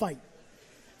get in a fight.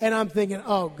 And I'm thinking,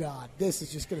 oh, God, this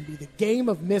is just going to be the game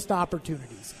of missed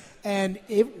opportunities. And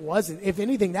it wasn't. If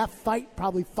anything, that fight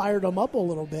probably fired them up a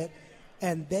little bit.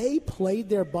 And they played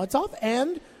their butts off.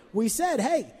 And we said,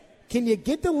 hey, can you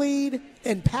get the lead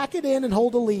and pack it in and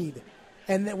hold a lead?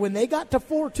 And then when they got to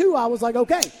 4-2, I was like,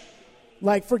 okay.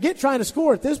 Like, forget trying to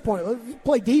score at this point. Let's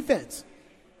play defense.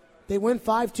 They win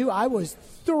 5-2. I was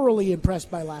thoroughly impressed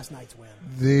by last night's win.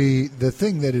 The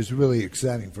thing that is really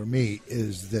exciting for me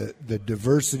is the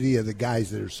diversity of the guys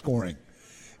that are scoring.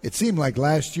 It seemed like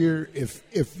last year, if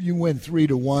you win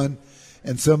 3-1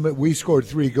 and we scored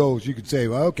 3 goals, you could say,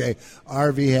 well, okay,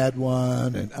 RV had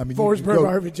one, and I mean, Forsberg,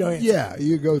 RV Johansson. Yeah,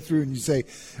 you go through and you say,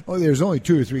 oh, there's only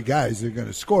 2 or 3 guys that are going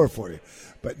to score for you.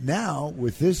 But now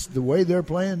with this, the way they're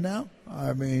playing now,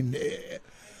 I mean,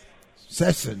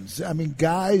 Sessons, I mean,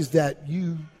 guys that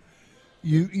you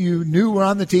knew were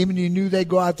on the team and you knew they'd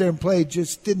go out there and play,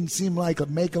 just didn't seem like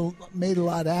made a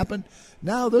lot happen.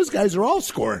 Now those guys are all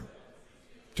scoring.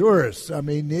 Tourists, I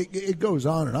mean, it goes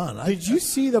on and on. Did you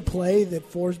see the play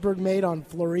that Forsberg made on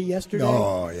Fleury yesterday?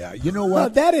 Oh, yeah. You know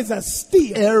what? That is a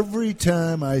steal. Every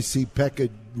time I see Pekka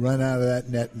run out of that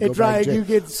net and go back, you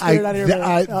get scared out of your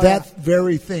that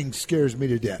very thing scares me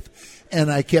to death. And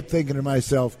I kept thinking to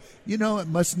myself, you know, it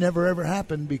must never, ever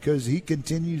happen because he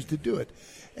continues to do it.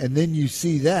 And then you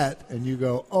see that and you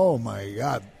go, oh, my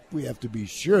God, we have to be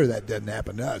sure that doesn't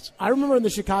happen to us. I remember in the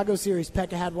Chicago series,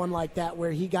 Pekka had one like that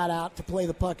where he got out to play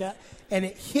the puck out, and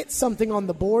it hit something on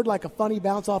the board, like a funny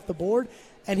bounce off the board,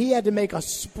 and he had to make a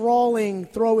sprawling,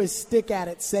 throw his stick at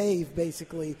it save,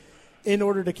 basically, in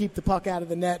order to keep the puck out of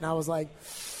the net. And I was like,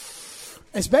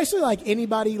 especially like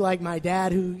anybody like my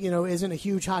dad who, you know, isn't a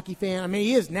huge hockey fan. I mean,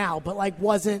 he is now, but like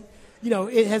wasn't, you know,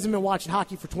 it hasn't been watching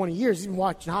hockey for 20 years. He's been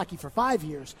watching hockey for 5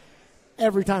 years.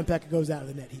 Every time Pekka goes out of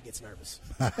the net, he gets nervous.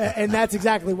 And that's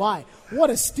exactly why. What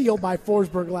a steal by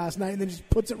Forsberg last night, and then just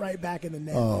puts it right back in the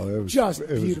net. Oh, it was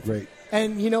beautiful. Was great.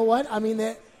 And you know what? I mean,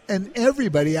 and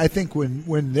everybody, I think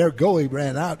when their goalie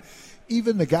ran out,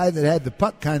 even the guy that had the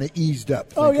puck kind of eased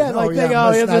up. Oh, thinking, yeah,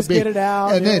 like he'll just get it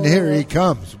out. And then here he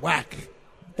comes, whack.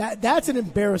 That's an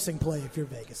embarrassing play if you're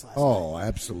Vegas last night. Oh,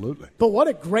 absolutely. But what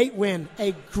a great win.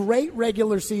 A great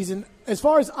regular season. As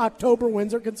far as October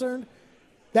wins are concerned,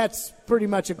 that's pretty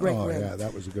much a great win. Oh, yeah,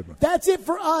 that was a good one. That's it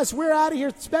for us. We're out of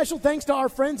here. Special thanks to our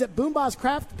friends at Boom Boss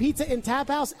Craft Pizza and Tap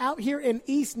House out here in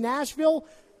East Nashville.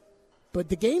 But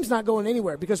the game's not going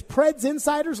anywhere because Preds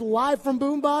Insiders live from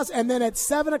Boom Boss, and then at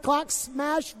 7 o'clock,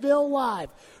 Smashville Live.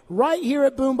 Right here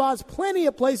at Boom Boss. Plenty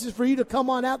of places for you to come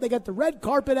on out. They got the red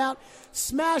carpet out.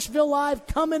 Smashville Live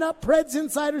coming up. Preds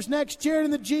Insiders next. Jared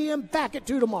and the GM back at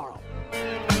 2 tomorrow.